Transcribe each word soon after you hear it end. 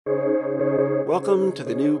Welcome to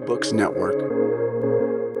the New Books Network.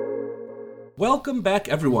 Welcome back,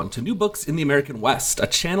 everyone, to New Books in the American West, a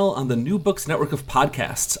channel on the New Books Network of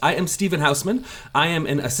podcasts. I am Stephen Hausman. I am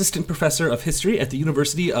an assistant professor of history at the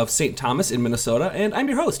University of St. Thomas in Minnesota, and I'm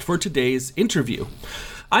your host for today's interview.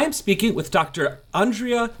 I am speaking with Dr.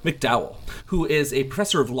 Andrea McDowell, who is a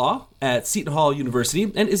professor of law at Seton Hall University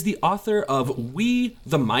and is the author of We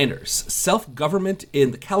the Miners, Self-Government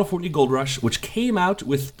in the California Gold Rush, which came out in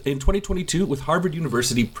 2022 with Harvard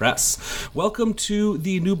University Press. Welcome to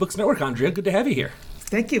the New Books Network, Andrea. Good to have you here.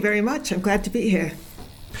 Thank you very much. I'm glad to be here.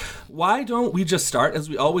 Why don't we just start, as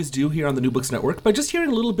we always do here on the New Books Network, by just hearing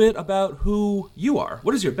a little bit about who you are.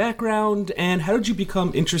 What is your background, and how did you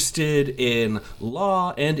become interested in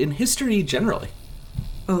law and in history generally?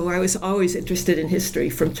 Oh, I was always interested in history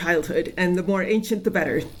from childhood, and the more ancient, the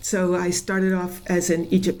better. So I started off as an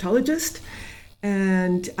Egyptologist,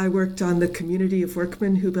 and I worked on the community of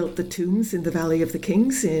workmen who built the tombs in the Valley of the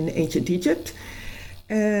Kings in ancient Egypt.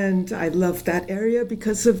 And I loved that area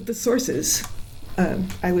because of the sources.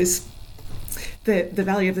 The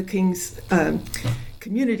Valley of the Kings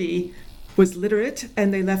community was literate,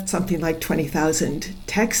 and they left something like 20,000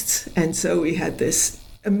 texts. And so we had this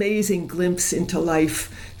amazing glimpse into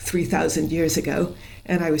life 3,000 years ago.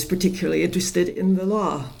 And I was particularly interested in the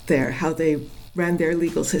law there, how they ran their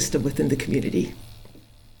legal system within the community.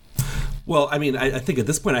 Well, I mean, I think at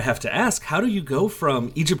this point I have to ask, how do you go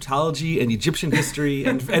from Egyptology and Egyptian history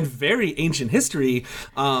and very ancient history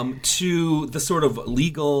to the sort of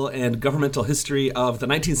legal and governmental history of the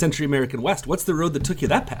 19th century American West? What's the road that took you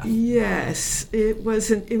that path? Yes, it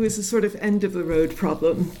was a sort of end of the road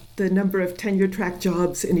problem. The number of tenure-track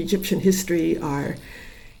jobs in Egyptian history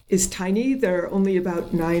is tiny. There are only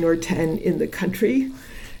about 9 or 10 in the country,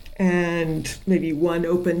 and maybe one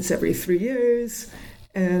opens every 3 years.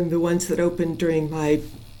 And the ones that opened during my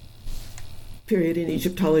period in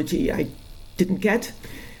Egyptology, I didn't get.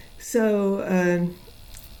 So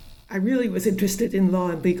I really was interested in law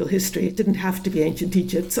and legal history. It didn't have to be ancient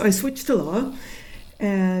Egypt. So I switched to law.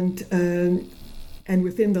 And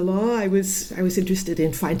within the law, I was interested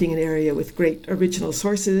in finding an area with great original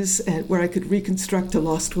sources and where I could reconstruct a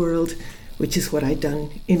lost world, which is what I'd done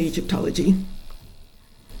in Egyptology.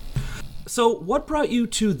 So what brought you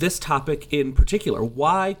to this topic in particular?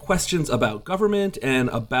 Why questions about government and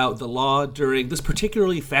about the law during this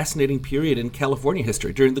particularly fascinating period in California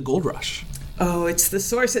history, during the Gold Rush? Oh, it's the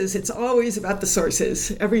sources. It's always about the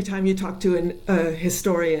sources. Every time you talk to a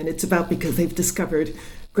historian, it's about because they've discovered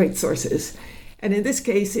great sources. And in this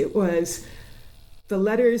case, it was the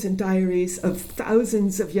letters and diaries of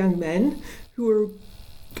thousands of young men who were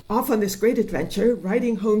off on this great adventure,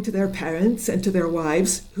 writing home to their parents and to their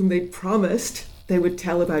wives, whom they promised they would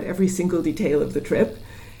tell about every single detail of the trip.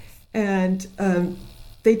 And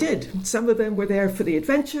they did. Some of them were there for the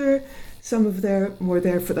adventure. Some of them were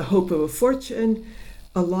there for the hope of a fortune.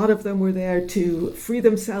 A lot of them were there to free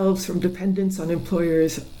themselves from dependence on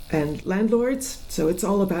employers and landlords. So it's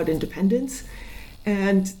all about independence.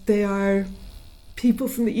 And they are people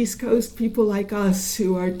from the East Coast, people like us,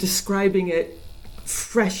 who are describing it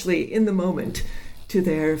freshly in the moment to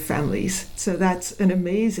their families. So that's an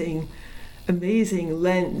amazing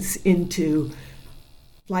lens into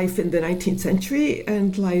life in the 19th century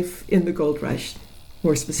and life in the Gold Rush,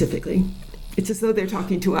 more specifically. It's as though they're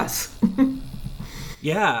talking to us.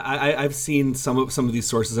 Yeah, I've seen some of these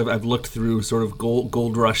sources. I've looked through sort of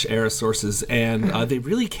Gold Rush era sources, and they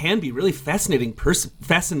really can be really fascinatingly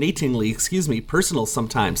personal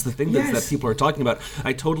sometimes. The things that people are talking about,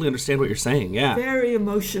 I totally understand what you're saying. Yeah, very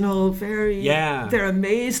emotional. They're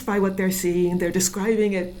amazed by what they're seeing. They're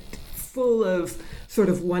describing it full of sort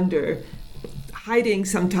of wonder, hiding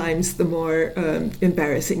sometimes the more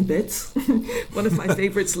embarrassing bits. One of my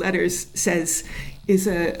favorite letters is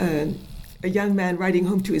a young man writing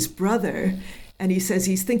home to his brother, and he says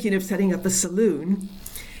he's thinking of setting up a saloon,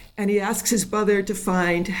 and he asks his brother to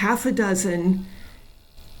find 6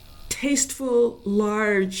 tasteful,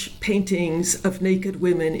 large paintings of naked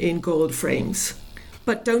women in gold frames.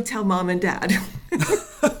 But don't tell mom and dad.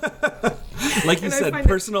 Like you said,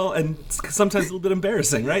 personal and sometimes a little bit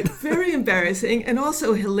embarrassing, right? Very embarrassing and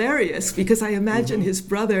also hilarious, because I imagine his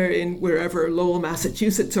brother in wherever, Lowell,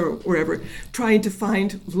 Massachusetts or wherever, trying to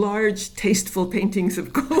find large, tasteful paintings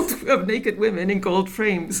of naked women in gold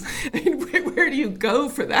frames. I mean, where do you go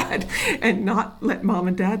for that and not let mom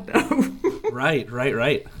and dad know? Right.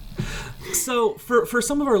 So for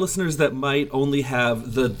some of our listeners that might only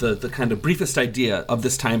have the kind of briefest idea of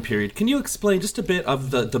this time period, can you explain just a bit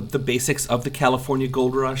of the basics of the California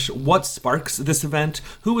Gold Rush? What sparks this event?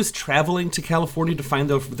 Who is traveling to California to find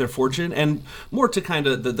their fortune? And more to kind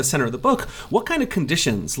of the center of the book, what kind of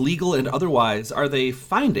conditions, legal and otherwise, are they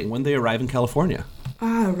finding when they arrive in California?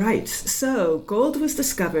 Right. So gold was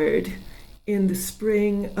discovered in the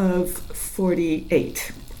spring of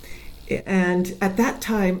 48. And at that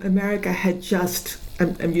time, America had just,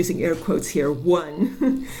 I'm using air quotes here,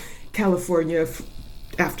 won California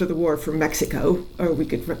after the war from Mexico. Or we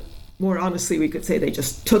could, more honestly, we could say they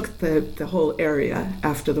just took the whole area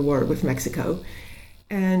after the war with Mexico.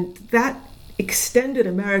 And that extended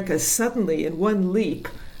America suddenly in one leap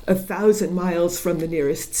 1,000 miles from the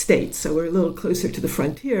nearest state. So we're a little closer to the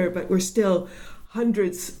frontier, but we're still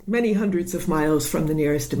many hundreds of miles from the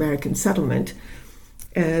nearest American settlement.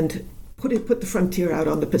 And put the frontier out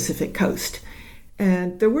on the Pacific coast.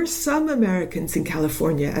 And there were some Americans in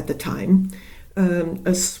California at the time,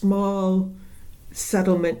 a small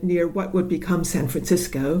settlement near what would become San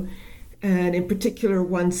Francisco, and in particular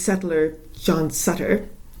one settler, John Sutter,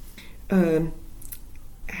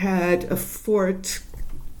 had a fort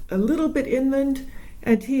a little bit inland,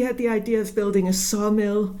 and he had the idea of building a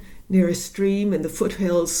sawmill near a stream in the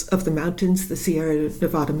foothills of the mountains, the Sierra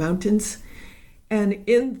Nevada mountains. And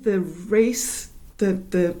in the race,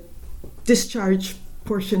 the discharge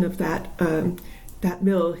portion of that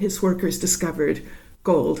mill, his workers discovered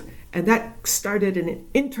gold. And that started an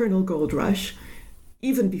internal gold rush,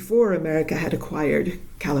 even before America had acquired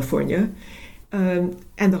California. And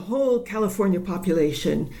the whole California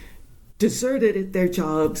population deserted their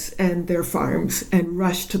jobs and their farms and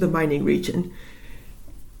rushed to the mining region.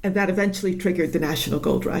 And that eventually triggered the National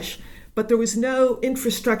Gold Rush. But there was no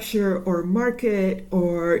infrastructure or market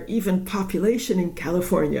or even population in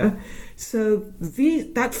California. So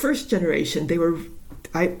that first generation, they were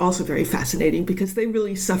also very fascinating because they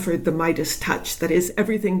really suffered the Midas touch. That is,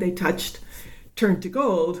 everything they touched turned to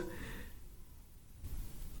gold.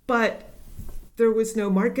 But there was no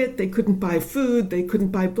market. They couldn't buy food. They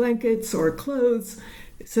couldn't buy blankets or clothes.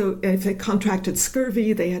 So if they contracted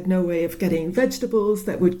scurvy, they had no way of getting vegetables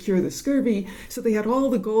that would cure the scurvy. So they had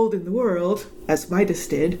all the gold in the world, as Midas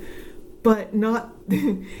did, but not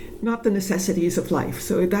the necessities of life.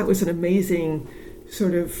 So that was an amazing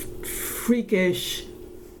sort of freakish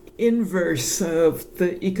inverse of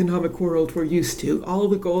the economic world we're used to. All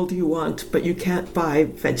the gold you want, but you can't buy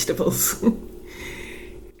vegetables.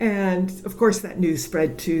 And of course that news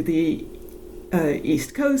spread to the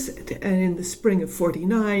East Coast, and in the spring of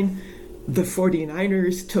 49, the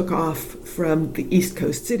 49ers took off from the East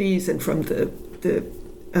Coast cities and from the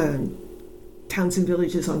towns and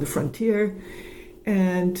villages on the frontier,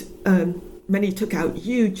 and many took out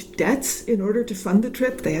huge debts in order to fund the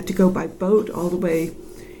trip. They had to go by boat all the way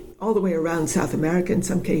around South America in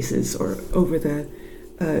some cases, or over the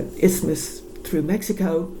isthmus through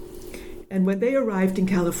Mexico. And when they arrived in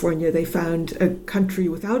California, they found a country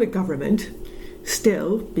without a government,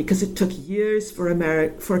 still, because it took years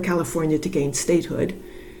for California to gain statehood.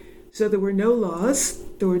 So there were no laws,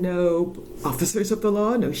 there were no officers of the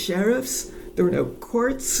law, no sheriffs, there were no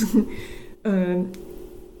courts.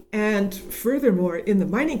 And furthermore, in the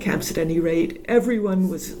mining camps at any rate, everyone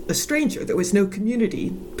was a stranger. There was no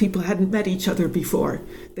community. People hadn't met each other before.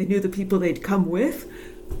 They knew the people they'd come with,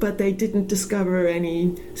 but they didn't discover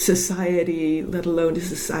any society, let alone a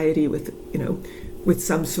society with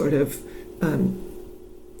some sort of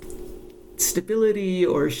stability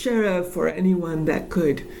or sheriff or anyone that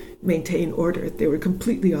could maintain order. They were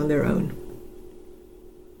completely on their own.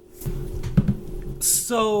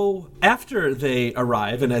 So after they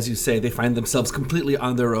arrive, and as you say, they find themselves completely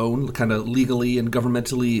on their own, kind of legally and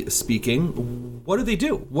governmentally speaking, what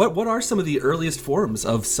do? What are some of the earliest forms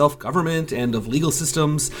of self-government and of legal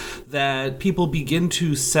systems that people begin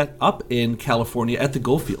to set up in California at the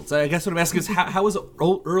goldfields? I guess what I'm asking is, how is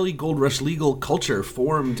early gold rush legal culture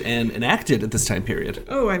formed and enacted at this time period?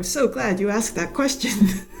 Oh, I'm so glad you asked that question.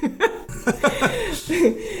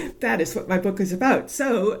 That is what my book is about.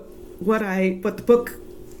 So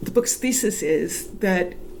the book's thesis is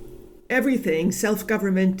that everything,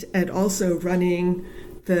 self-government and also running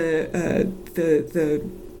the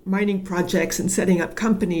mining projects and setting up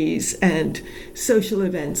companies and social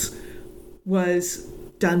events, was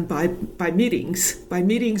done by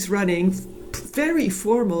meetings running very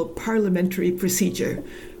formal parliamentary procedure,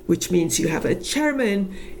 which means you have a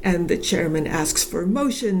chairman, and the chairman asks for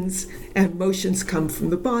motions, and motions come from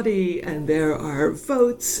the body, and there are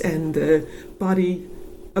votes, and the body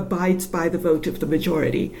abides by the vote of the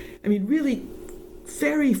majority. I mean, really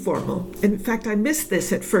very formal. In fact, I missed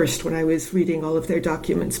this at first when I was reading all of their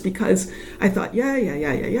documents, because I thought,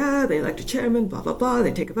 they elect a chairman, blah, blah, blah,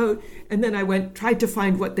 they take a vote. And then I tried to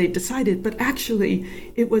find what they decided. But actually,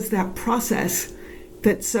 it was that process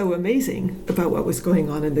that's so amazing about what was going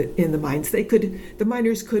on in the mines. The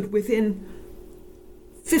miners could, within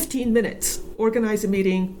 15 minutes, organize a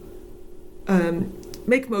meeting,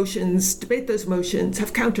 make motions, debate those motions,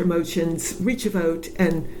 have counter motions, reach a vote,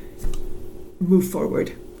 and move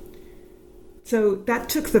forward. So that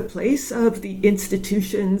took the place of the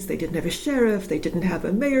institutions. They didn't have a sheriff, they didn't have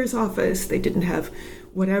a mayor's office, they didn't have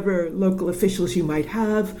whatever local officials you might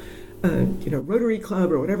have, Rotary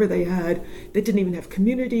Club or whatever they had. They didn't even have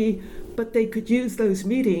community, but they could use those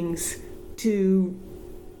meetings to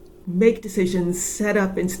make decisions, set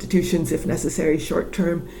up institutions if necessary, short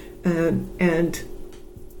term, and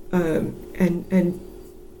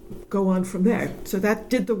go on from there. So that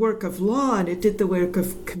did the work of law, and it did the work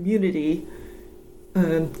of community.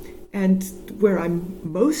 And where I'm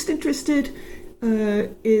most interested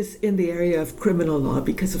is in the area of criminal law,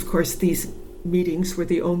 because of course these meetings were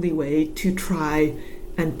the only way to try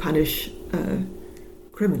and punish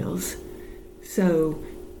criminals. So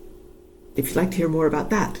if you'd like to hear more about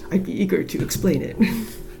that, I'd be eager to explain it.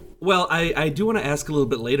 Well, I do want to ask a little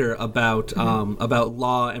bit later about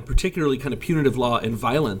law, and particularly kind of punitive law and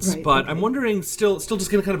violence. Right, but okay. I'm wondering, still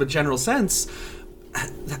just in kind of a general sense,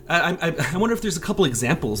 I wonder if there's a couple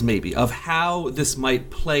examples maybe of how this might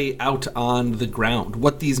play out on the ground,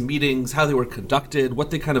 what these meetings, how they were conducted, what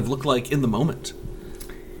they kind of look like in the moment.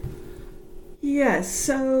 Yes,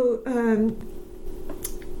 so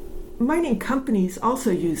mining companies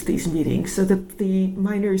also use these meetings. So the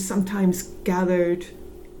miners sometimes gathered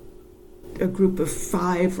a group of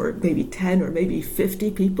 5 or maybe 10 or maybe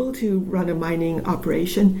 50 people to run a mining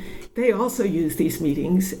operation. They also use these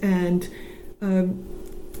meetings, and I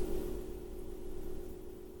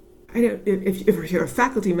don't, if you're a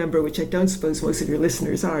faculty member, which I don't suppose most of your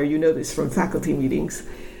listeners are, you know this from faculty meetings,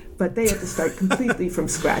 but they have to start completely from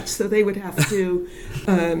scratch. So they would have to,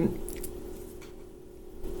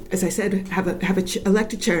 as I said,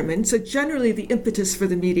 elect a chairman. So generally the impetus for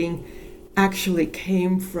the meeting actually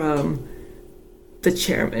came from the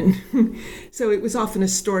chairman. So it was often a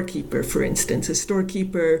storekeeper, for instance, a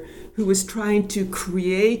storekeeper who was trying to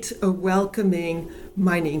create a welcoming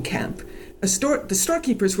mining camp. The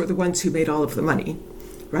storekeepers were the ones who made all of the money,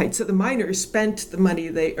 right? So the miners spent the money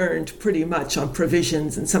they earned pretty much on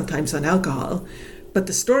provisions and sometimes on alcohol. But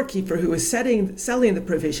the storekeeper who was selling the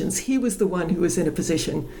provisions, he was the one who was in a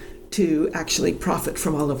position to actually profit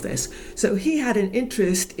from all of this. So he had an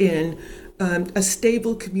interest in a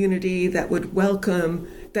stable community that would welcome,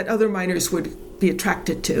 that other miners would be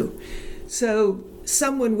attracted to. So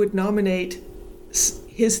someone would nominate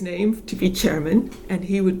his name to be chairman, and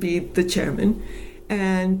he would be the chairman.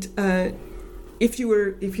 And if you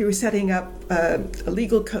were setting up a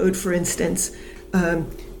legal code, for instance,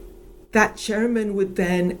 that chairman would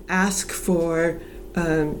then ask for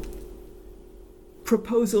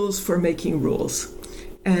proposals for making rules,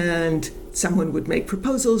 and someone would make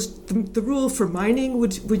proposals. The rule for mining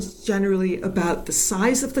was generally about the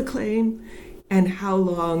size of the claim and how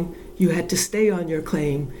long you had to stay on your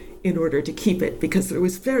claim in order to keep it, because there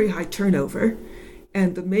was very high turnover.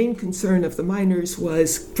 And the main concern of the miners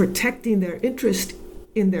was protecting their interest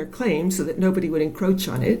in their claim so that nobody would encroach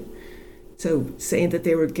on it. So saying that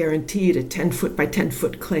they were guaranteed a 10-foot by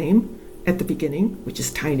 10-foot claim at the beginning, which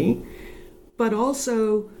is tiny, but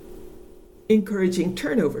also encouraging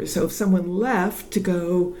turnover. So if someone left to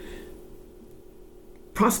go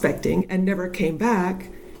prospecting and never came back,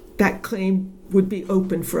 that claim would be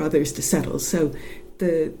open for others to settle. So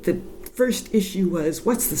the first issue was,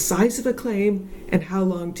 what's the size of a claim and how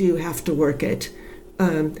long do you have to work it?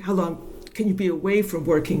 How long can you be away from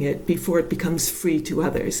working it before it becomes free to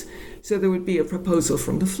others? So there would be a proposal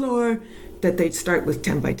from the floor that they'd start with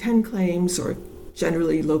 10 by 10 claims, or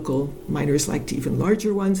generally local miners liked even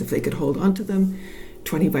larger ones if they could hold on to them,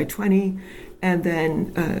 20 by 20, and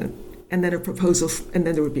then a proposal, and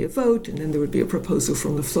then there would be a vote, and then there would be a proposal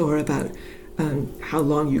from the floor about how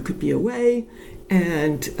long you could be away,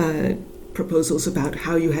 and proposals about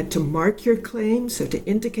how you had to mark your claim, so to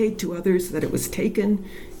indicate to others that it was taken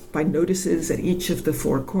by notices at each of the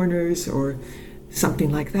 4 corners or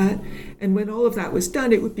something like that. And when all of that was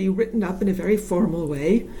done, it would be written up in a very formal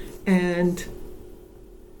way and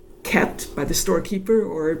kept by the storekeeper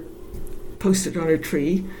or posted on a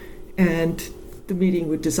tree, and the meeting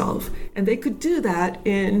would dissolve. And they could do that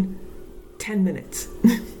in 10 minutes.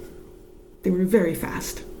 They were very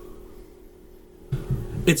fast.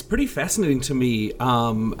 It's pretty fascinating to me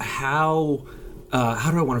how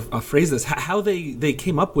how do I want to phrase this? How they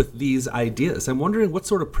came up with these ideas. I'm wondering what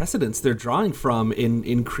sort of precedents they're drawing from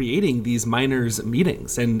in creating these miners'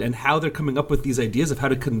 meetings, and how they're coming up with these ideas of how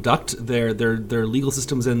to conduct their legal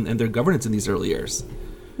systems and their governance in these early years.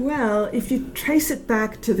 Well, if you trace it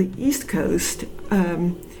back to the East Coast,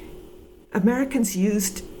 Americans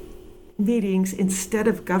used meetings instead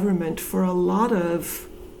of government for a lot of,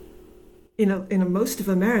 in most of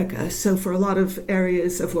America, so for a lot of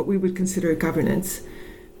areas of what we would consider governance.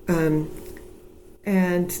 And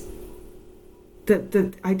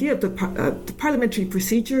the idea of the parliamentary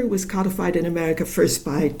procedure was codified in America first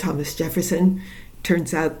by Thomas Jefferson.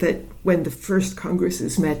 Turns out that when the first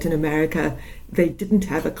Congresses met in America, they didn't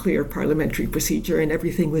have a clear parliamentary procedure, and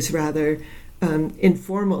everything was rather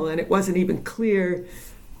informal, and it wasn't even clear.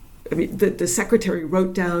 I mean, the secretary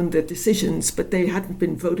wrote down the decisions, but they hadn't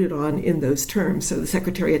been voted on in those terms. So the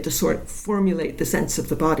secretary had to formulate the sense of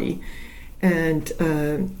the body. And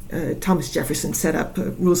Thomas Jefferson set up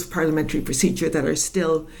rules of parliamentary procedure that are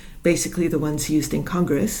still basically the ones used in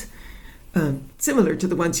Congress. Similar to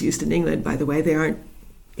the ones used in England, by the way. They aren't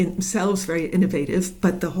in themselves very innovative,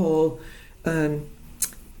 but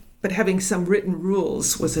but having some written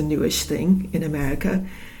rules was a newish thing in America.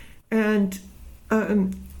 And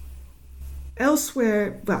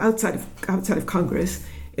elsewhere, well, outside of Congress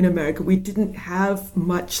in America, we didn't have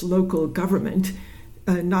much local government,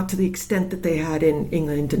 not to the extent that they had in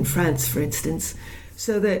England and France, for instance,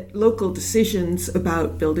 so that local decisions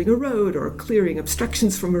about building a road or clearing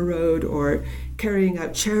obstructions from a road or carrying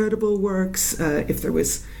out charitable works, if there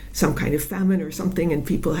was some kind of famine or something and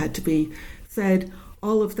people had to be fed,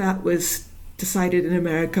 all of that was decided in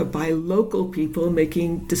America by local people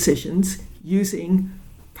making decisions using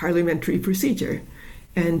parliamentary procedure.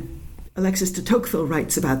 And Alexis de Tocqueville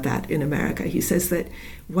writes about that in America. He says that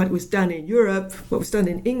what was done in Europe, what was done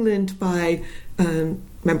in England by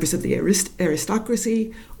members of the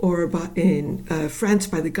aristocracy, or in France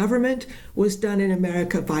by the government, was done in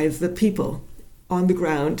America by the people on the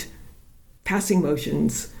ground, passing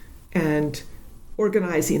motions and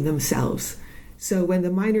organizing themselves. So when the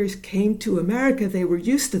miners came to America, they were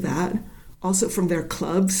used to that, also from their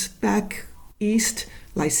clubs back east,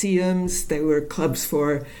 lyceums. They were clubs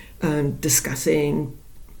for discussing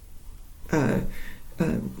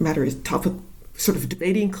matters, topic, sort of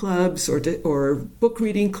debating clubs or book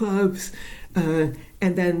reading clubs. And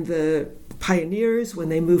then the pioneers, when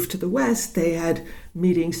they moved to the West, they had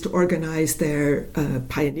meetings to organize their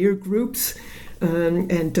pioneer groups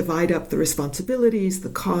and divide up the responsibilities. The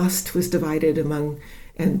cost was divided among,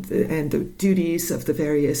 and the duties of the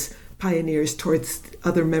various pioneers towards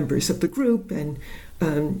other members of the group, and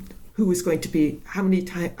who was going to be, how many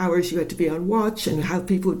hours you had to be on watch, and how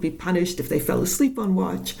people would be punished if they fell asleep on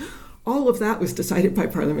watch. All of that was decided by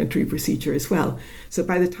parliamentary procedure as well. So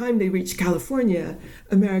by the time they reached California,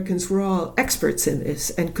 Americans were all experts in this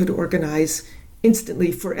and could organize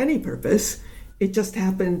instantly for any purpose. It just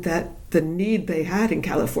happened that the need they had in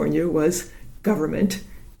California was government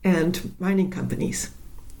and mining companies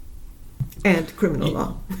and criminal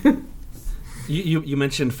law. You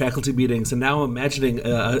mentioned faculty meetings, and now I'm imagining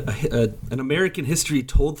an American history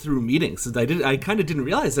told through meetings. I kind of didn't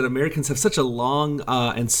realize that Americans have such a long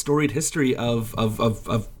and storied history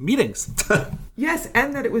of meetings. Yes,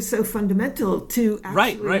 and that it was so fundamental to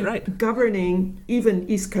actually governing even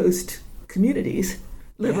East Coast communities,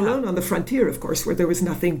 let alone on the frontier, of course, where there was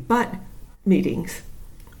nothing but meetings.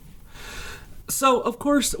 So, of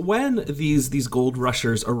course, when these gold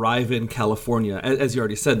rushers arrive in California, as you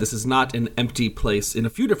already said, this is not an empty place in a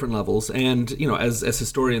few different levels. And, you know, as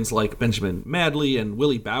historians like Benjamin Madley and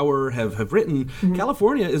Willie Bauer have written,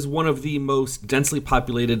 California is one of the most densely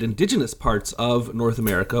populated indigenous parts of North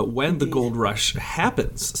America when the gold rush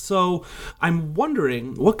happens. So I'm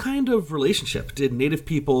wondering, what kind of relationship did Native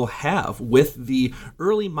people have with the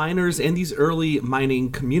early miners and these early mining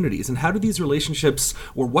communities? And how do these relationships,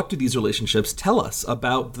 or what do these relationships tell us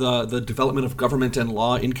about the development of government and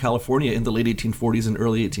law in California in the late 1840s and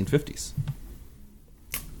early 1850s?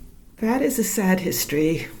 That is a sad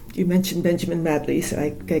history. You mentioned Benjamin Madley, so I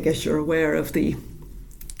guess you're aware of the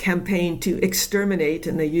campaign to exterminate,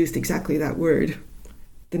 and they used exactly that word,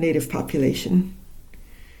 the native population.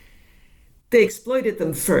 They exploited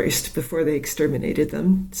them first before they exterminated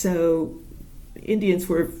them. So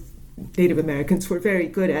Native Americans were very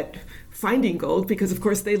good at finding gold because, of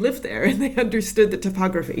course, they lived there and they understood the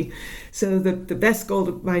topography. So the best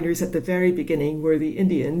gold miners at the very beginning were the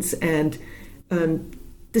Indians, and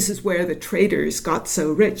this is where the traders got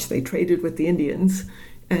so rich. They traded with the Indians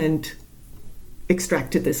and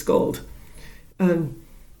extracted this gold.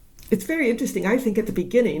 it's very interesting, I think, at the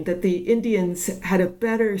beginning that the Indians had a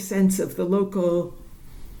better sense of the local,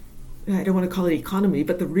 I don't want to call it economy,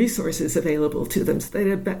 but the resources available to them. So they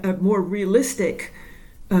had a more realistic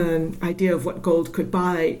idea of what gold could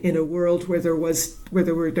buy in a world where there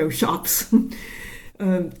were no shops.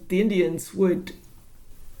 The Indians would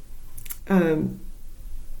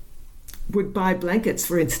buy blankets,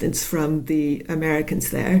 for instance, from the Americans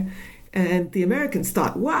there, and the Americans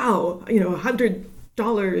thought, "Wow,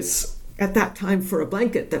 $100 at that time for a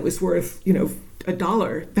blanket that was worth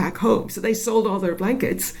 $1 back home." So they sold all their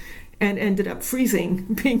blankets and ended up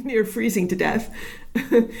being near freezing to death.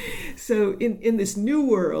 So in this new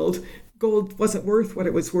world, gold wasn't worth what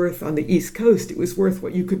it was worth on the East Coast. It was worth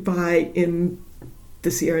what you could buy in the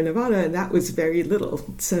Sierra Nevada, and that was very little.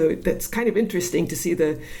 So that's kind of interesting to see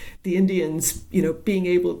the Indians, being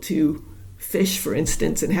able to fish, for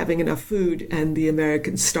instance, and having enough food, and the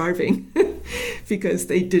Americans starving because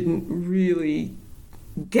they didn't really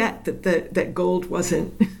get that gold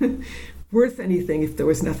wasn't worth anything if there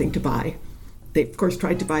was nothing to buy. They, of course,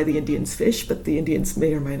 tried to buy the Indians fish, but the Indians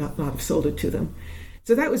may or may not have sold it to them.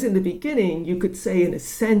 So that was in the beginning. You could say, in a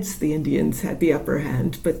sense, the Indians had the upper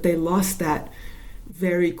hand, but they lost that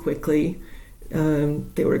very quickly.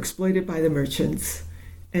 They were exploited by the merchants,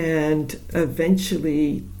 and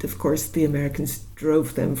eventually, of course, the Americans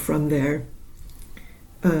drove them from their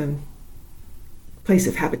place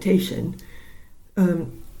of habitation.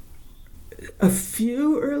 A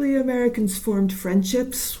few early Americans formed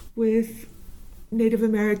friendships with Native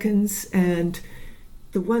Americans, and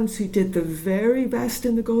the ones who did the very best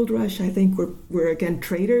in the gold rush, I think, were again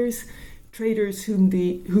traders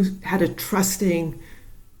who had a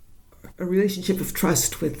relationship of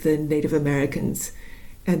trust with the Native Americans.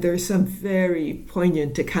 And there are some very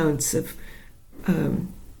poignant accounts of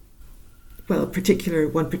one particular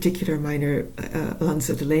miner,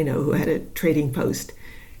 Alonzo Delano, who had a trading post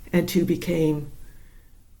and who became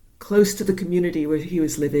close to the community where he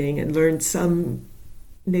was living and learned some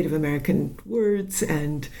Native American words,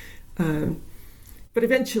 and but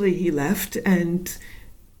eventually he left, and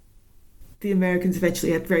the Americans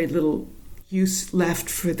eventually had very little use left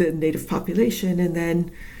for the native population. And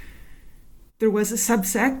then there was a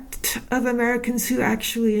subsect of Americans who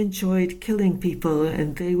actually enjoyed killing people,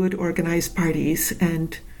 and they would organize parties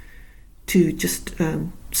and to just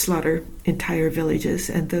slaughter entire villages.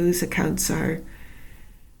 And those accounts are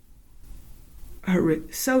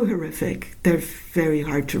so horrific, they're very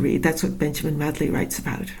hard to read. That's what Benjamin Madley writes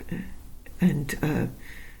about. And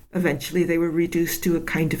eventually they were reduced to a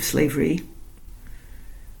kind of slavery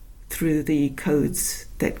through the codes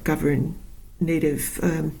that govern Native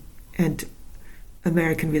and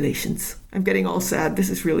American relations. I'm getting all sad. This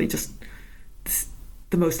is really just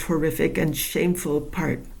the most horrific and shameful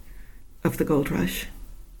part of the gold rush.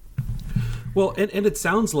 Well, and it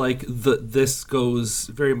sounds like this goes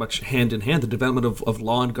very much hand in hand. The development of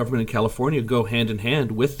law and government in California go hand in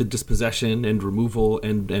hand with the dispossession and removal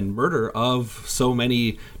and murder of so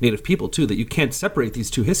many Native people, too, that you can't separate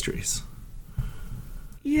these two histories.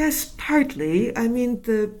 Yes, partly. I mean,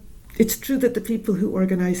 it's true that the people who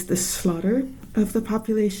organized the slaughter of the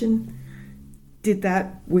population did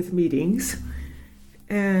that with meetings.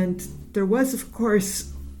 And there was, of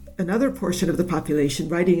course, another portion of the population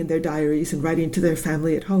writing in their diaries and writing to their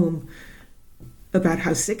family at home about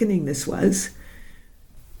how sickening this was.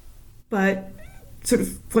 But sort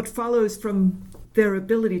of what follows from their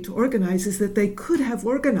ability to organize is that they could have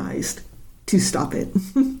organized to stop it.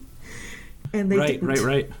 And they didn't.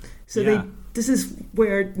 Right. So yeah. This is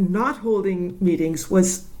where not holding meetings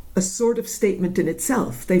was a sort of statement in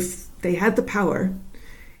itself. They had the power,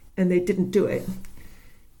 and they didn't do it.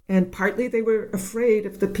 And partly they were afraid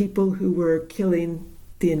of the people who were killing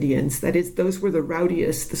the Indians. That is, those were the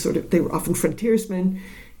rowdiest, they were often frontiersmen,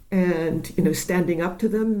 and standing up to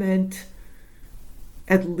them meant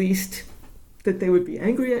at least that they would be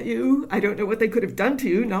angry at you. I don't know what they could have done to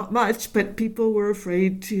you, not much, but people were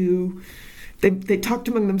afraid to. They talked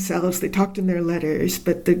among themselves, they talked in their letters,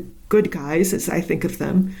 but the good guys, as I think of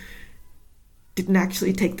them, didn't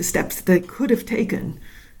actually take the steps that they could have taken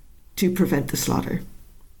to prevent the slaughter.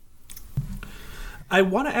 I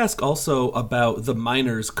want to ask also about the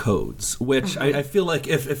miners' codes, which I feel like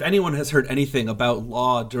if anyone has heard anything about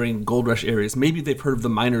law during gold rush areas, maybe they've heard of the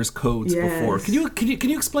miners' codes before. Can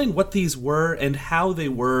you explain what these were and how they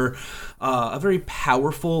were a very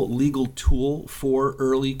powerful legal tool for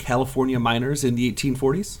early California miners in the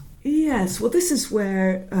 1840s? Yes. Well, this is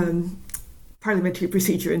where parliamentary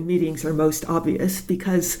procedure and meetings are most obvious,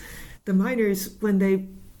 because the miners, when they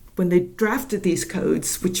when they drafted these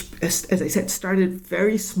codes, which, as I said, started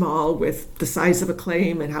very small with the size of a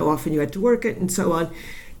claim and how often you had to work it and so on,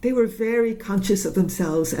 they were very conscious of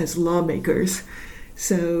themselves as lawmakers.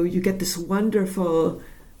 So you get this wonderful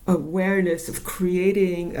awareness of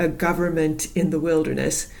creating a government in the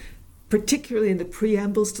wilderness, particularly in the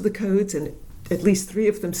preambles to the codes, and at least 3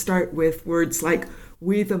 of them start with words like,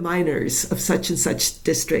 "We the miners of such and such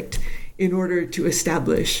district," in order to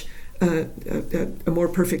establish a more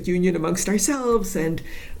perfect union amongst ourselves and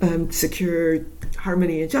secure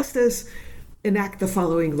harmony and justice, enact the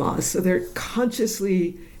following laws. So they're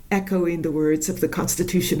consciously echoing the words of the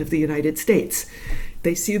Constitution of the United States.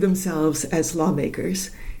 They see themselves as lawmakers.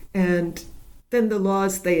 And then the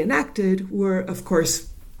laws they enacted were, of course,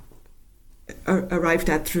 arrived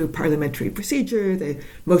at through parliamentary procedure, the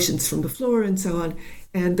motions from the floor and so on.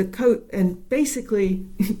 And the code, and basically,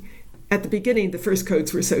 at the beginning, the first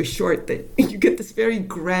codes were so short that you get this very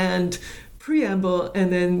grand preamble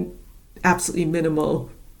and then absolutely minimal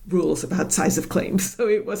rules about size of claims. So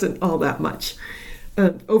it wasn't all that much.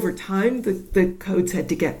 Over time, the codes had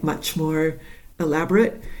to get much more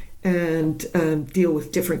elaborate and deal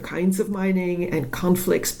with different kinds of mining and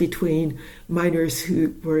conflicts between miners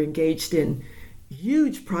who were engaged in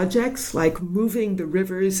huge projects like moving the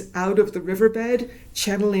rivers out of the riverbed,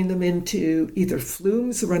 channeling them into either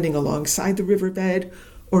flumes running alongside the riverbed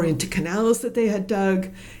or into canals that they had dug,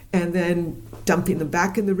 and then dumping them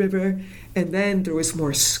back in the river. And then there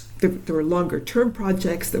were longer term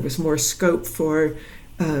projects. There was more scope for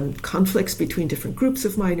conflicts between different groups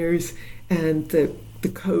of miners, and the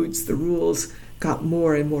codes, the rules, got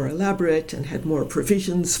more and more elaborate and had more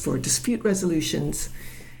provisions for dispute resolutions.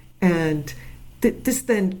 And this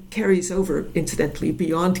then carries over, incidentally,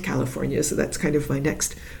 beyond California. So that's kind of my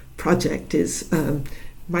next project, is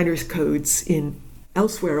miners' codes in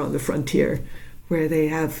elsewhere on the frontier, where they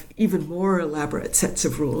have even more elaborate sets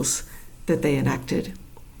of rules that they enacted.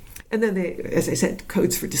 And then they, as I said,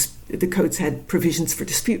 the codes had provisions for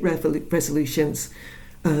dispute resolutions,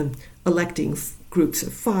 electing groups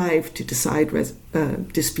of 5 to decide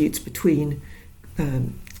disputes between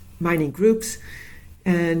mining groups.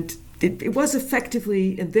 And it was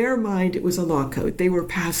effectively, in their mind, it was a law code. They were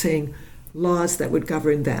passing laws that would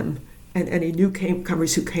govern them and any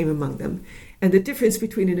newcomers who came among them. And the difference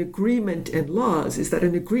between an agreement and laws is that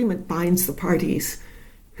an agreement binds the parties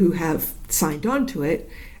who have signed on to it,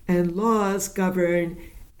 and laws govern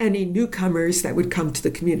any newcomers that would come to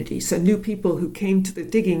the community. So new people who came to the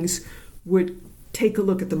diggings would take a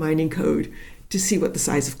look at the mining code to see what the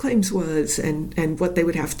size of claims was and what they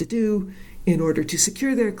would have to do in order to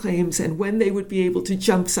secure their claims, and when they would be able to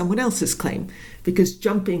jump someone else's claim. Because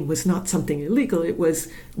jumping was not something illegal, it was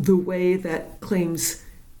the way that claims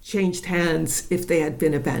changed hands if they had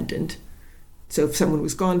been abandoned. So if someone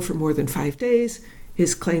was gone for more than 5 days,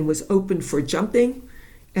 his claim was open for jumping,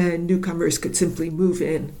 and newcomers could simply move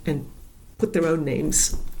in and put their own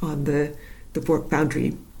names on the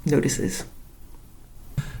boundary notices.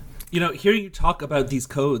 You know, hearing you talk about these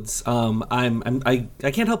codes, I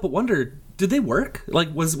can't help but wonder, did they work?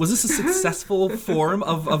 Like, was this a successful form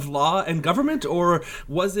of law and government, or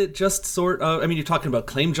was it just sort of, I mean, you're talking about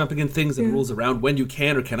claim jumping and things and rules around when you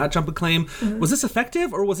can or cannot jump a claim. Was this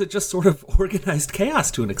effective, or was it just sort of organized chaos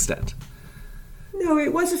to an extent? No,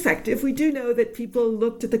 it was effective. We do know that people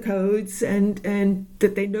looked at the codes and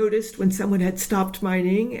that they noticed when someone had stopped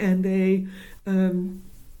mining, and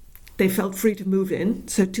they felt free to move in.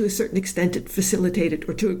 So to a certain extent, it facilitated,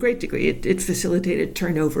 or to a great degree, it facilitated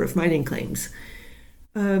turnover of mining claims.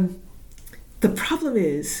 The problem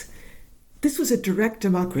is, this was a direct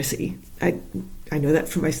democracy. I know that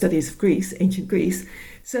from my studies of Greece, ancient Greece.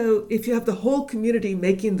 So if you have the whole community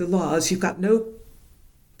making the laws, you've got no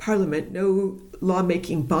parliament, no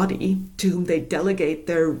lawmaking body to whom they delegate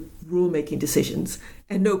their rule-making decisions,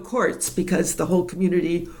 and no courts, because the whole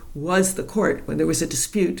community was the court. When there was a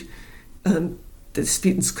dispute, the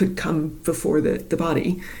disputants could come before the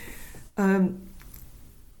body.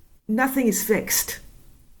 Nothing is fixed.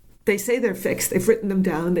 They say they're fixed. They've written them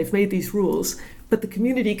down. They've made these rules. But the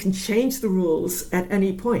community can change the rules at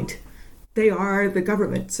any point. They are the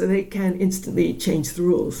government, so they can instantly change the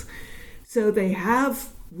rules. So they have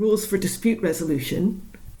rules for dispute resolution,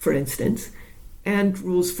 for instance, and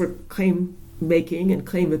rules for claim making and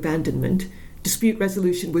claim abandonment. Dispute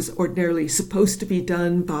resolution was ordinarily supposed to be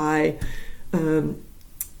done by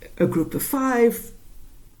a group of 5.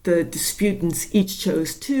 The disputants each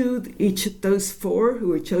chose 2. Each of those 4 who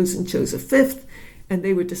were chosen chose a 5th, and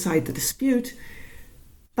they would decide the dispute.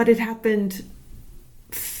 But it happened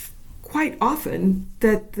quite often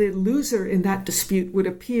that the loser in that dispute would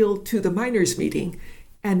appeal to the miners' meeting,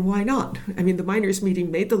 And why not? I mean, the miners'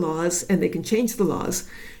 meeting made the laws, and they can change the laws,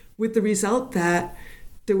 with the result that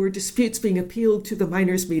there were disputes being appealed to the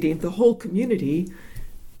miners' meeting, the whole community,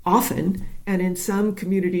 often, and in some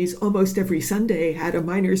communities, almost every Sunday, had a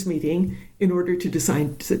miners' meeting in order to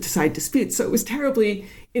decide disputes. So it was terribly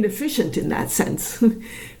inefficient in that sense.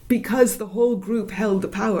 Because the whole group held the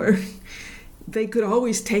power, they could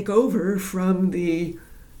always take over from the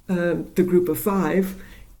group of five,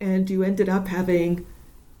 and you ended up having,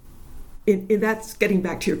 that's getting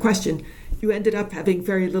back to your question, you ended up having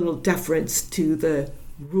very little deference to the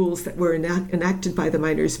rules that were enacted by the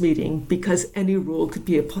miners' meeting, because any rule could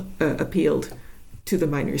be appealed to the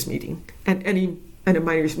miners' meeting, and a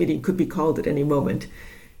miners' meeting could be called at any moment.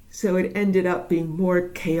 So it ended up being more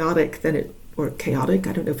chaotic than chaotic,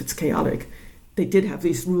 I don't know if it's chaotic. They did have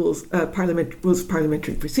these rules of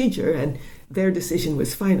parliamentary procedure, and their decision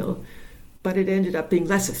was final, but it ended up being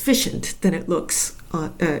less efficient than it looks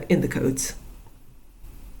in the codes.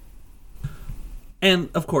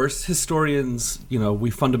 And of course, historians,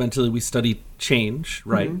 we study change,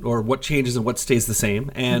 right? Mm-hmm. Or what changes and what stays the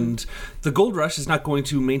same. And the gold rush is not going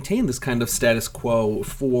to maintain this kind of status quo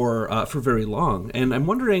for very long. And I'm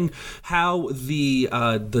wondering how the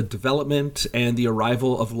development and the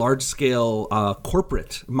arrival of large-scale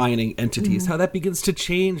corporate mining entities, how that begins to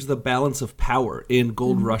change the balance of power in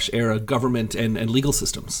gold rush era government and legal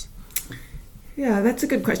systems. Yeah, that's a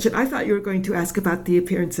good question. I thought you were going to ask about the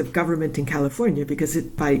appearance of government in California, because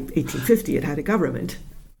by 1850 it had a government.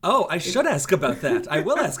 Oh, I should ask about that. I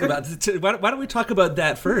will ask about it. Why don't we talk about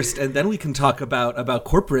that first, and then we can talk about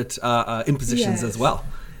corporate impositions as well.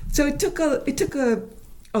 So it took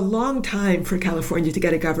a long time for California to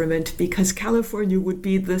get a government, because California would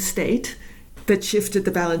be the state that shifted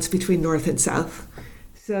the balance between North and South.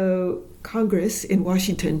 So Congress in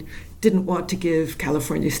Washington didn't want to give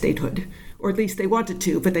California statehood, or at least they wanted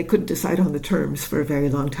to, but they couldn't decide on the terms for a very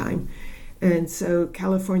long time. And so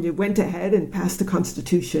California went ahead and passed a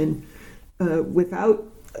constitution without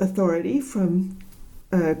authority from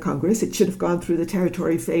Congress. It should have gone through the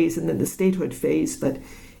territory phase and then the statehood phase, but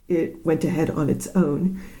it went ahead on its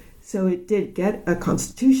own. So it did get a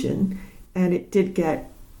constitution, and it did get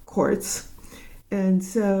courts. And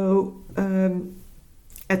so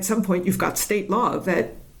at some point you've got state law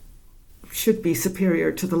that should be superior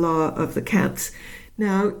to the law of the camps.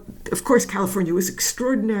 Now, of course, California was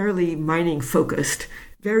extraordinarily mining focused,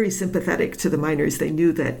 very sympathetic to the miners. They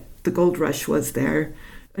knew that the gold rush was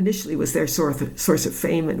initially was their source of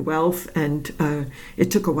fame and wealth, and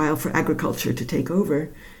it took a while for agriculture to take over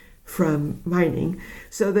from mining.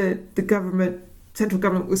 So the central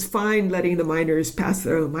government was fine letting the miners pass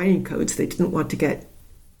their own mining codes. They didn't want to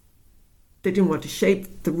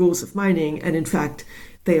shape the rules of mining, and in fact,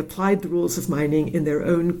 they applied the rules of mining in their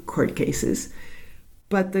own court cases.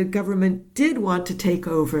 But the government did want to take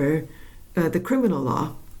over the criminal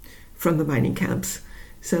law from the mining camps.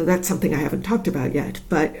 So that's something I haven't talked about yet.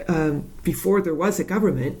 But before there was a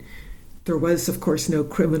government, there was, of course, no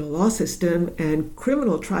criminal law system, and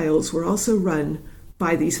criminal trials were also run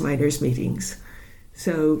by these miners' meetings.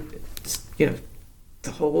 So,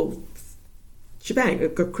 the whole shebang. A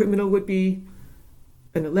criminal would be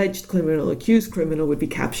an alleged criminal, accused criminal would be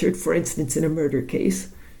captured, for instance, in a murder case,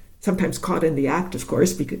 sometimes caught in the act, of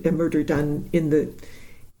course, because a murder done in the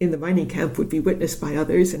mining camp would be witnessed by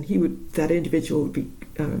others, and that individual would be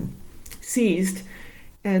seized.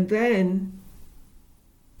 And then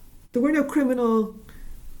there were no criminal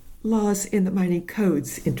laws in the mining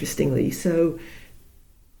codes, interestingly. So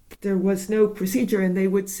there was no procedure, and they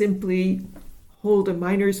would simply hold a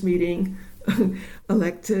miners' meeting,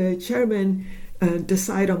 elect a chairman,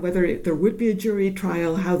 decide on whether there would be a jury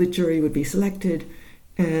trial, how the jury would be selected,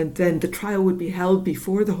 and then the trial would be held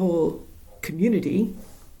before the whole community.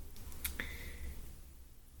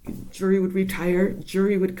 Jury would retire,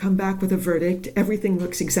 jury would come back with a verdict. Everything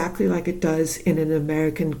looks exactly like it does in an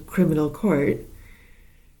American criminal court.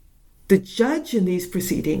 The judge in these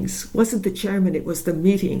proceedings wasn't the chairman, it was the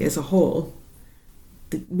meeting as a whole.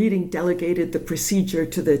 The meeting delegated the procedure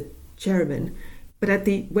to the chairman, but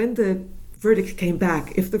when the verdict came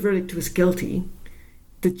back, if the verdict was guilty,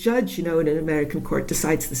 the judge, in an American court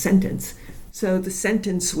decides the sentence. So the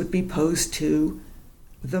sentence would be posed to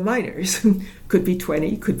the miners. Could be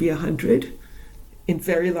 20, could be 100. In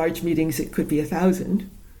very large meetings, it could be 1,000.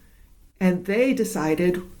 And they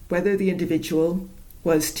decided whether the individual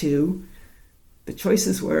was the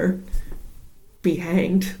choices were be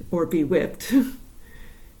hanged or be whipped.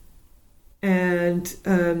 And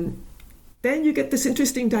then you get this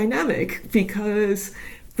interesting dynamic, because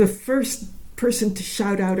the first person to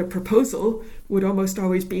shout out a proposal would almost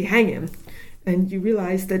always be hang him. and you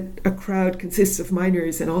realize that a crowd consists of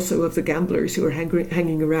miners and also of the gamblers who are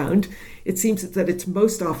hanging around, it seems that it's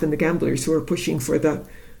most often the gamblers who are pushing for the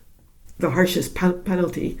harshest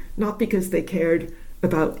penalty, not because they cared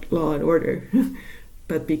about law and order,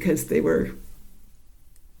 but because they were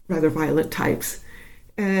rather violent types.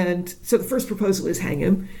 And so the first proposal is hang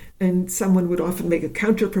him, and someone would often make a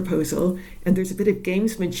counter proposal, and there's a bit of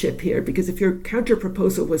gamesmanship here, because if your counter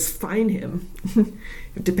proposal was fine him,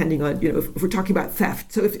 depending on, if we're talking about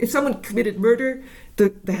theft. So if someone committed murder,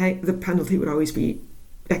 the penalty would always be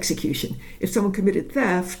execution. If someone committed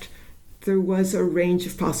theft, there was a range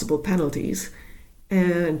of possible penalties,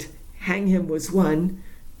 and hang him was one.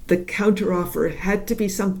 The counteroffer had to be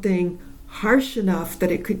something harsh enough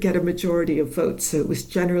that it could get a majority of votes. So it was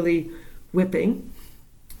generally whipping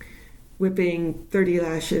 30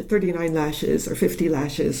 lashes, 39 lashes, or 50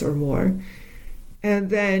 lashes or more. And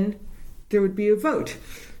then there would be a vote.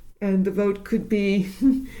 And the vote could be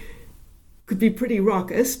pretty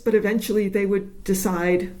raucous, but eventually they would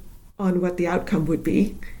decide on what the outcome would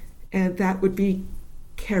be, and that would be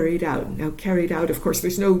carried out. Now, carried out, of course,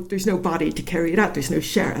 there's no body to carry it out. There's no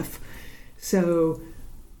sheriff. So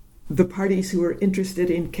the parties who were interested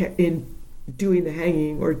in doing the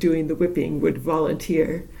hanging or doing the whipping would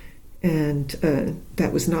volunteer, and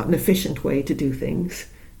that was not an efficient way to do things.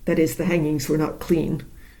 That is, the hangings were not clean.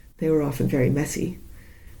 They were often very messy.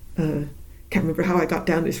 Can't remember how I got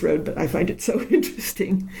down this road, but I find it so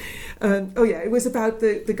interesting. It was about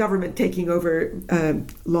the government taking over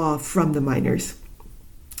law from the miners.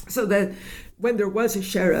 So that when there was a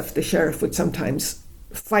sheriff, the sheriff would sometimes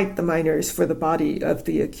fight the miners for the body of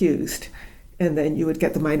the accused. And then you would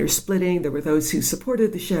get the miners splitting. There were those who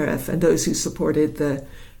supported the sheriff and those who supported the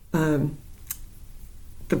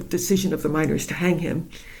decision of the miners to hang him.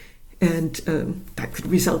 And that could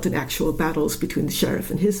result in actual battles between the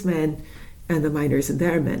sheriff and his men and the miners and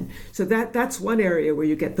their men. So that's one area where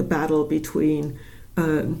you get the battle between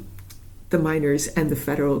the miners and the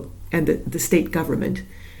federal and the state government.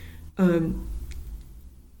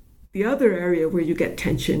 The other area where you get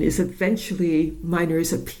tension is eventually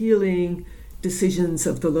miners appealing decisions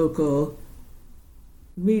of the local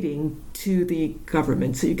meeting to the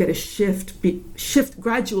government. So you get a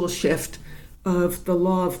gradual shift of the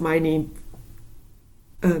law of mining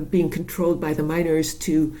being controlled by the miners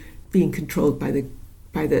to being controlled by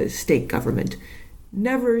the state government.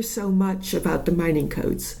 Never so much about the mining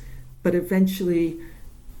codes, but eventually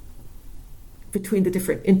between the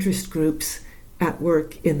different interest groups at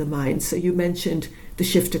work in the mines. So you mentioned the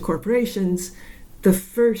shift to corporations. The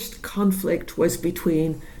first conflict was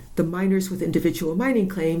between the miners with individual mining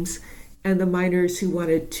claims and the miners who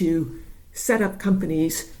wanted to set up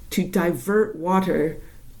companies to divert water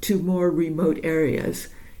to more remote areas.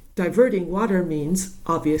 Diverting water means,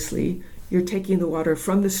 obviously, you're taking the water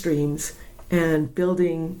from the streams and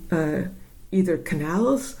building either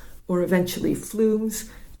canals or eventually flumes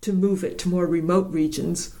to move it to more remote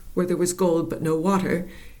regions where there was gold but no water.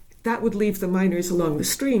 That would leave the miners along the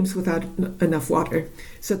streams without enough water.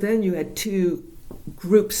 So then you had two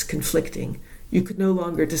groups conflicting. You could no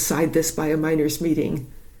longer decide this by a miners'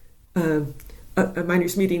 meeting, a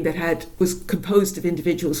miners' meeting that was composed of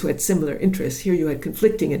individuals who had similar interests. Here you had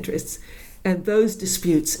conflicting interests, and those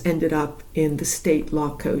disputes ended up in the state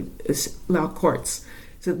law courts.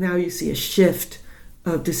 So now you see a shift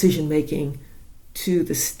of decision making to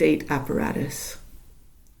the state apparatus.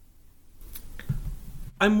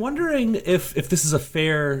 I'm wondering if this is a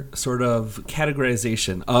fair sort of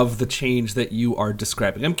categorization of the change that you are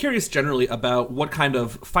describing. I'm curious generally about what kind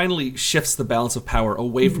of finally shifts the balance of power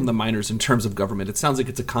away from the miners in terms of government. It sounds like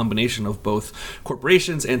it's a combination of both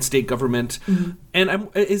corporations and state government. And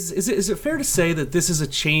is it fair to say that this is a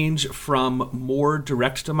change from more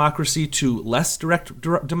direct democracy to less direct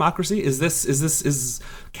democracy? Is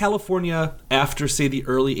California, after say the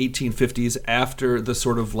early 1850s, after the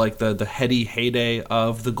sort of like the heady heyday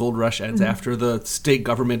of the gold rush ends, after the state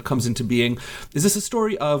government comes into being, is this a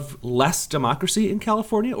story of less democracy in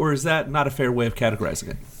California, or is that not a fair way of categorizing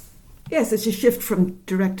it? Yes, it's a shift from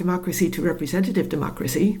direct democracy to representative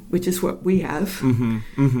democracy, which is what we have.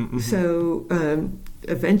 So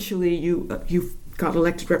eventually you've got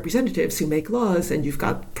elected representatives who make laws, and you've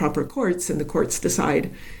got proper courts, and the courts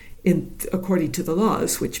decide according to the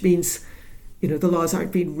laws, which means, the laws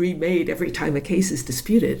aren't being remade every time a case is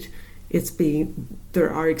disputed.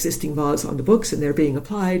 There are existing laws on the books, and they're being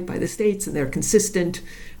applied by the states, and they're consistent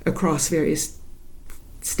across various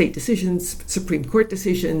state decisions. Supreme Court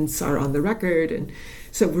decisions are on the record, and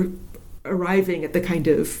so we're arriving at the kind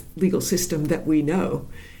of legal system that we know,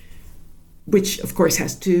 which of course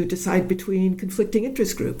has to decide between conflicting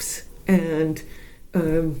interest groups. and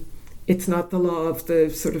it's not the law of the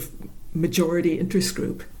sort of majority interest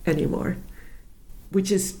group anymore,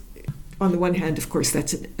 which is, on the one hand, of course,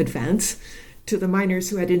 that's an advance. To the miners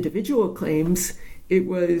who had individual claims, it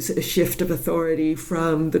was a shift of authority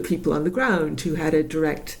from the people on the ground who had a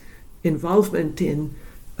direct involvement in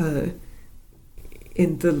the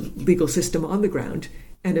legal system on the ground,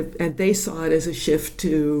 and they saw it as a shift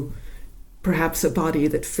to perhaps a body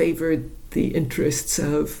that favored the interests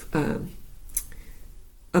of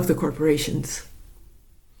the corporations.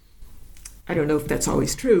 I don't know if that's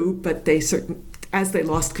always true, but as they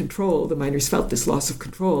lost control, the miners felt this loss of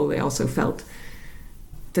control. They also felt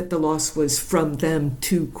that the loss was from them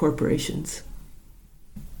to corporations.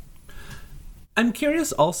 I'm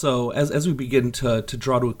curious also, as we begin to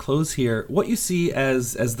draw to a close here, what you see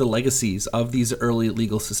as the legacies of these early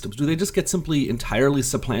legal systems. Do they just get simply entirely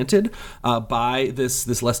supplanted by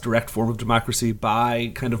this less direct form of democracy,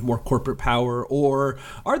 by kind of more corporate power, or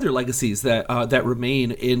are there legacies that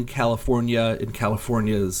remain in California, in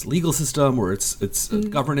California's legal system or its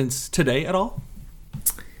governance today at all?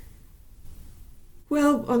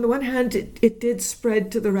 Well, on the one hand, it did spread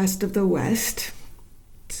to the rest of the West.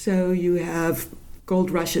 So you have gold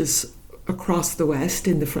rushes across the West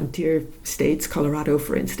in the frontier states, Colorado,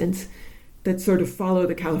 for instance, that sort of follow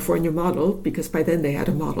the California model, because by then they had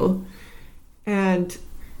a model. And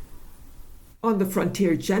on the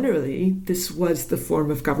frontier generally, this was the form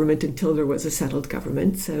of government until there was a settled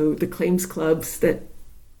government. So the claims clubs that,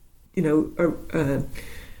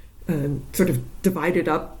 sort of divided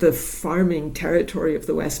up the farming territory of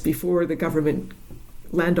the West before the government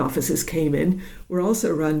land offices came in, were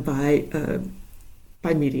also run by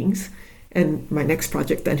meetings. And my next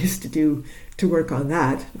project then is to work on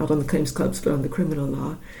that, not on the claims clubs, but on the criminal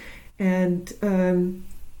law. And the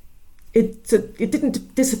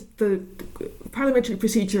parliamentary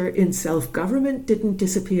procedure in self-government didn't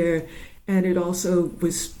disappear, and it also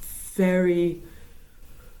was very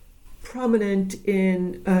prominent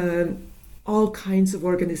in all kinds of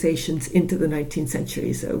organizations into the 19th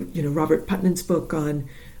century. So, Robert Putnam's book on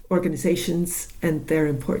organizations and their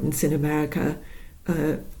importance in America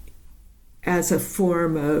as a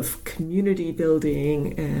form of community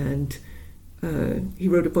building, and he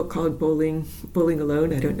wrote a book called Bowling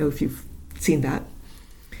Alone. I don't know if you've seen that,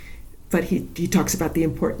 but he talks about the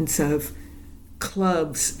importance of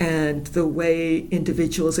clubs and the way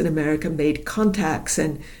individuals in America made contacts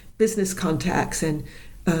and business contacts and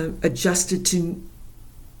adjusted to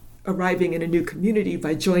arriving in a new community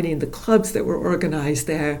by joining the clubs that were organized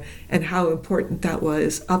there, and how important that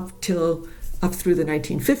was up through the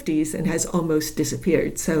 1950s, and has almost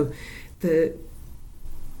disappeared. So the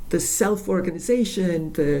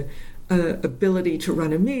self-organization, the ability to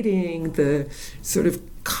run a meeting, the sort of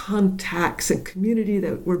contacts and community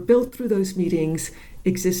that were built through those meetings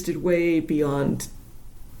existed way beyond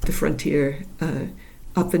the frontier,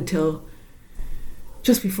 up until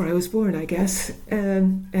just before I was born, I guess,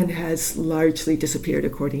 and has largely disappeared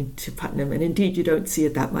according to Putnam. And indeed, you don't see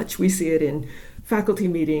it that much. We see it in faculty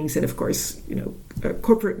meetings, and of course,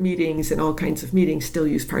 corporate meetings and all kinds of meetings still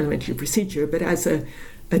use parliamentary procedure. But as an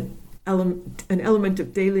element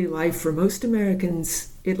of daily life for most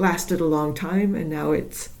Americans, it lasted a long time, and now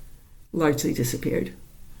it's largely disappeared.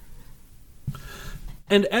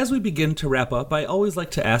 And as we begin to wrap up, I always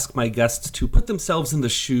like to ask my guests to put themselves in the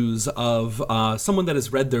shoes of someone that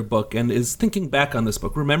has read their book and is thinking back on this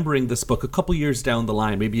book, remembering this book a couple years down the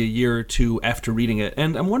line, maybe a year or two after reading it.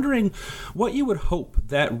 And I'm wondering what you would hope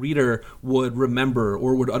that reader would remember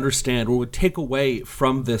or would understand or would take away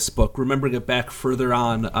from this book, remembering it back further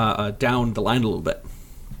on down the line a little bit.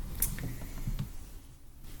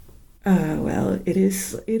 Well, it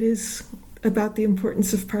is about the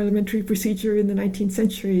importance of parliamentary procedure in the 19th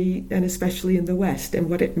century, and especially in the West, and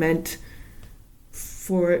what it meant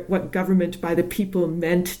for what government by the people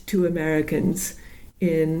meant to Americans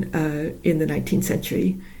in the 19th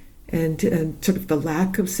century, and sort of the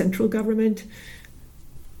lack of central government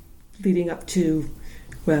leading up to,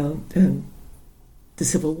 the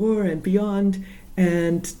Civil War and beyond,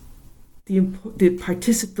 and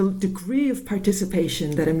the degree of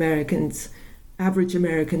participation that average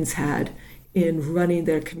Americans had in running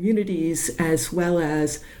their communities, as well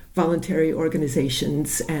as voluntary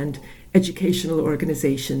organizations and educational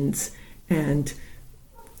organizations, and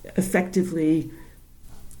effectively,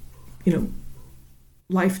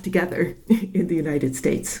 life together in the United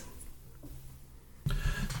States.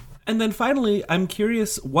 And then finally, I'm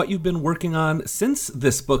curious what you've been working on since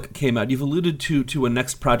this book came out. You've alluded to a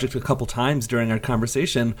next project a couple times during our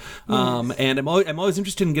conversation. Yes. And I'm always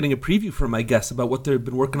interested in getting a preview from my guests about what they've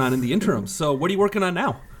been working on in the interim. So what are you working on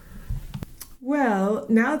now? Well,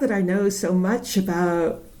 now that I know so much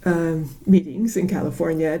about meetings in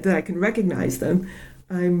California that I can recognize them,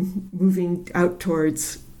 I'm moving out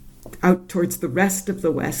towards the rest of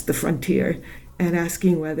the West, the frontier, and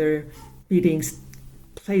asking whether meetings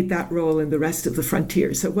played that role in the rest of the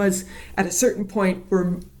frontier. So it was, at a certain point,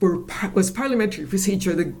 was parliamentary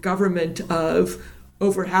procedure the government of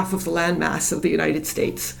over half of the landmass of the United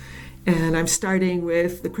States. And I'm starting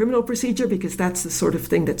with the criminal procedure because that's the sort of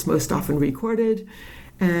thing that's most often recorded.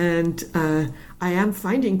 And I am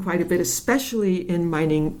finding quite a bit, especially in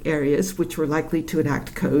mining areas, which were likely to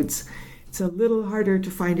enact codes. It's a little harder to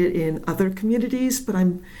find it in other communities,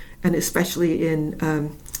 and especially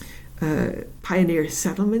in pioneer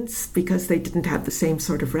settlements because they didn't have the same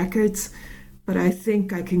sort of records. But I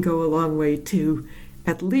think I can go a long way to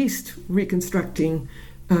at least reconstructing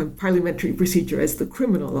parliamentary procedure as the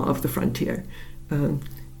criminal law of the frontier.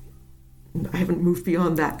 I haven't moved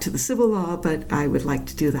beyond that to the civil law, but I would like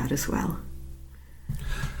to do that as well.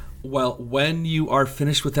 Well, when you are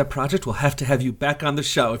finished with that project, we'll have to have you back on the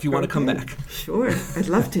show if you want to come back. Sure, I'd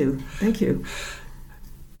love to. Thank you.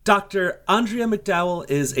 Dr. Andrea McDowell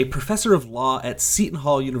is a professor of law at Seton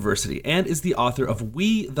Hall University and is the author of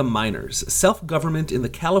We the Miners, Self-Government in the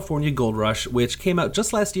California Gold Rush, which came out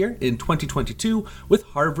just last year in 2022 with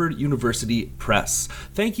Harvard University Press.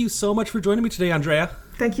 Thank you so much for joining me today, Andrea.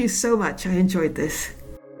 Thank you so much. I enjoyed this.